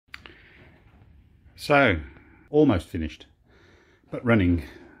So, almost finished, but running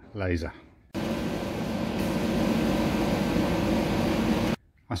laser.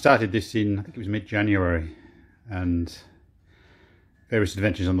 I started this in, I think it was mid-January, and various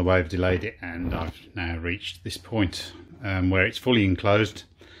adventures on the way have delayed it, and I've now reached this point where it's fully enclosed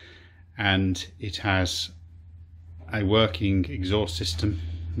and it has a working exhaust system,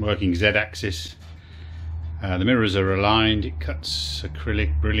 working Z-axis. The mirrors are aligned, it cuts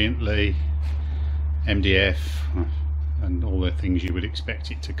acrylic brilliantly, MDF, and all the things you would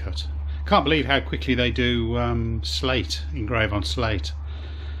expect it to cut. Can't believe how quickly they do slate, engrave on slate.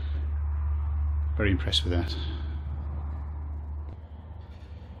 Very impressed with that.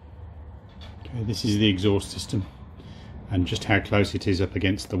 Okay, this is the exhaust system, and just how close it is up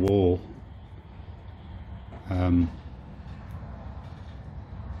against the wall.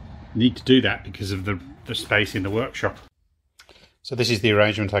 Need to do that because of the space in the workshop. So this is the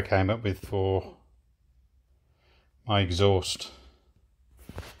arrangement I came up with for my exhaust.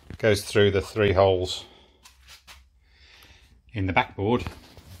 It goes through the 3 holes in the backboard,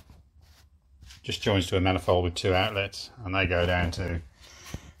 just joins to a manifold with 2 outlets, and they go down to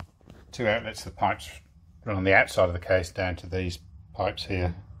 2 outlets. The pipes run on the outside of the case down to these pipes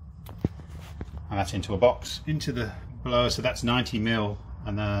here, and that's into a box, into the blower. So that's 90mm,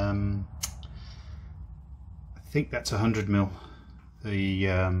 and I think that's 100mm, the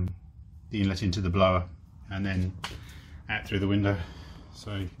inlet into the blower, and then out through the window.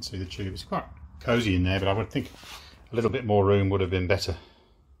 So you can see the tube. It's quite cosy in there, but I would think a little bit more room would have been better.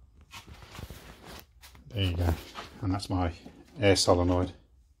 There you go, and that's my air solenoid.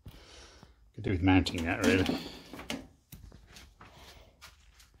 Could do with mounting that really.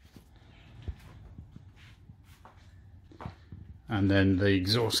 And then the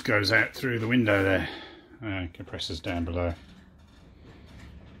exhaust goes out through the window there. Compressors down below.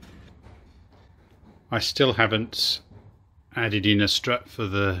 I still haven't added in a strut for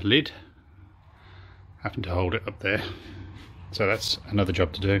the lid. Having to hold it up there. So that's another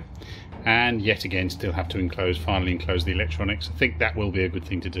job to do. And yet again, still have to finally enclose the electronics. I think that will be a good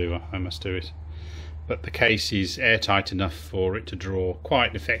thing to do. I must do it. But the case is airtight enough for it to draw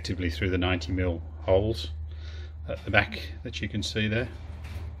quite effectively through the 90mm holes at the back that you can see there.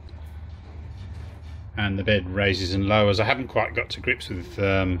 And the bed raises and lowers. I haven't quite got to grips with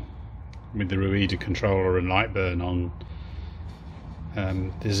the Ruida controller and light burn on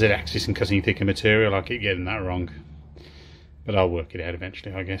the Z-axis and cutting thicker material. I keep getting that wrong, but I'll work it out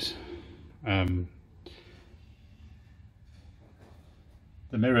eventually, I guess. The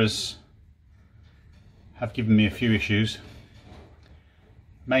mirrors have given me a few issues,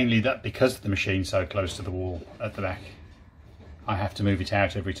 mainly that because the machine's so close to the wall at the back, I have to move it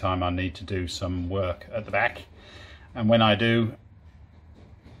out every time I need to do some work at the back, and when I do,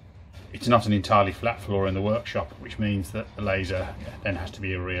 it's not an entirely flat floor in the workshop, which means that the laser then has to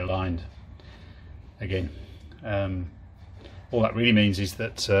be realigned again. All that really means is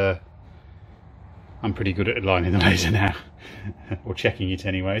that I'm pretty good at aligning the laser now, or checking it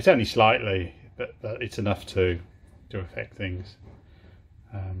anyway. It's only slightly, but it's enough to affect things.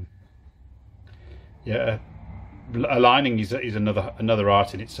 Yeah, aligning is another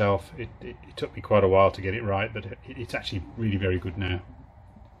art in itself. It took me quite a while to get it right, but it's actually really very good now.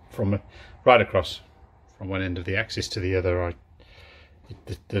 From right across from one end of the axis to the other,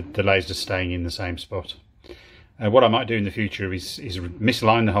 the laser's staying in the same spot. What I might do in the future is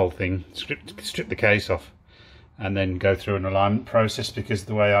misalign the whole thing, strip the case off, and then go through an alignment process, because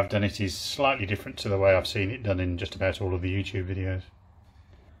the way I've done it is slightly different to the way I've seen it done in just about all of the YouTube videos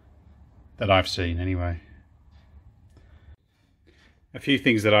that I've seen anyway. A few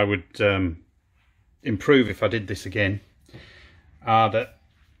things that I would improve if I did this again are that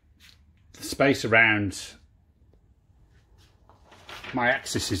the space around my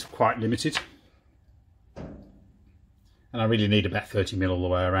axis is quite limited, and I really need about 30mm all the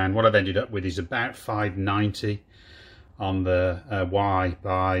way around. What I've ended up with is about 590 on the Y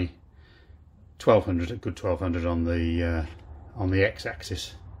by 1200, a good 1200 on the X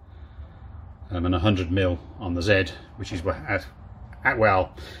axis, and 100mm on the Z, which is well, I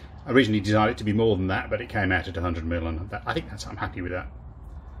originally designed it to be more than that, but it came out at 100mm, and I think I'm happy with that.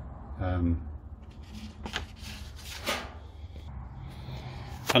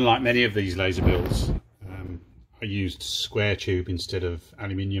 Unlike many of these laser builds, I used square tube instead of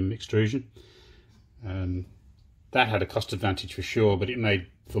aluminium extrusion. That had a cost advantage for sure, but it made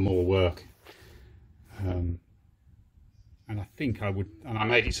for more work. And I think I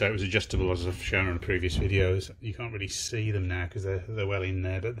made it so it was adjustable, as I've shown on previous videos. You can't really see them now because they're well in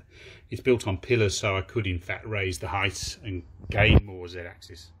there, but it's built on pillars, so I could in fact raise the height and gain more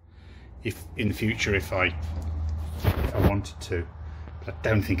Z-axis if in the future if I wanted to. But I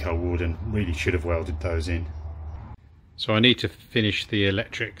don't think I would, and really should have welded those in. So I need to finish the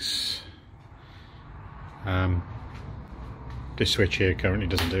electrics. This switch here currently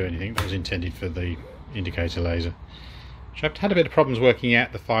doesn't do anything. That was intended for the indicator laser. So I've had a bit of problems working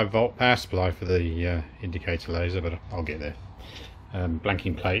out the 5-volt power supply for the indicator laser, but I'll get there.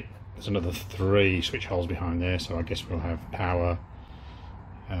 Blanking plate, there's another 3 switch holes behind there, so I guess we'll have power,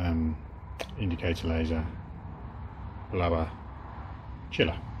 indicator laser, blower,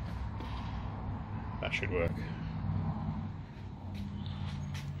 chiller. That should work.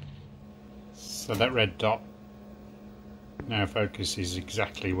 So that red dot now focuses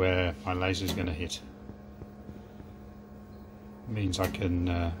exactly where my laser is going to hit. Means I can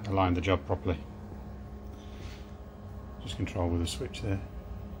align the job properly. Just control with the switch there.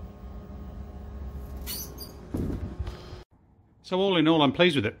 So all in all, I'm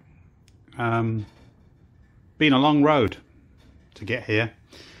pleased with it. Been a long road to get here.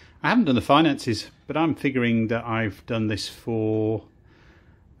 I haven't done the finances, but I'm figuring that I've done this for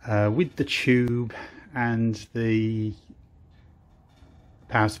with the tube and the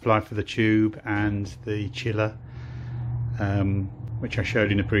power supply for the tube and the chiller, which I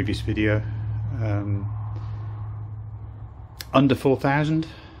showed in a previous video, under 4,000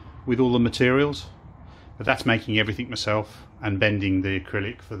 with all the materials. But that's making everything myself and bending the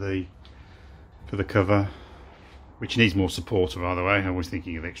acrylic for the cover, which needs more support, by the way. I'm always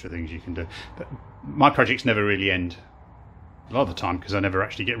thinking of extra things you can do. But my projects never really end a lot of the time because I never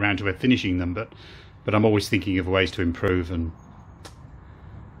actually get around to finishing them. But I'm always thinking of ways to improve, and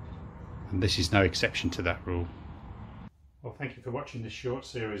this is no exception to that rule. Well, thank you for watching this short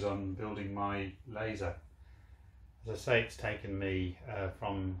series on building my laser. As I say, it's taken me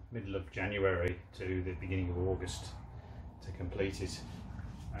from middle of January to the beginning of August to complete it.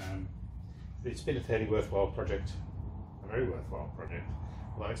 It's been a fairly worthwhile project, a very worthwhile project,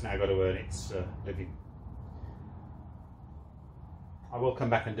 although it's now got to earn its living. I will come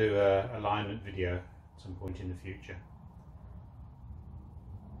back and do an alignment video at some point in the future.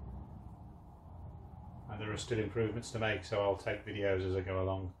 And there are still improvements to make, so I'll take videos as I go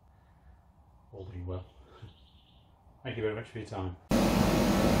along, all being well. Thank you very much for your time.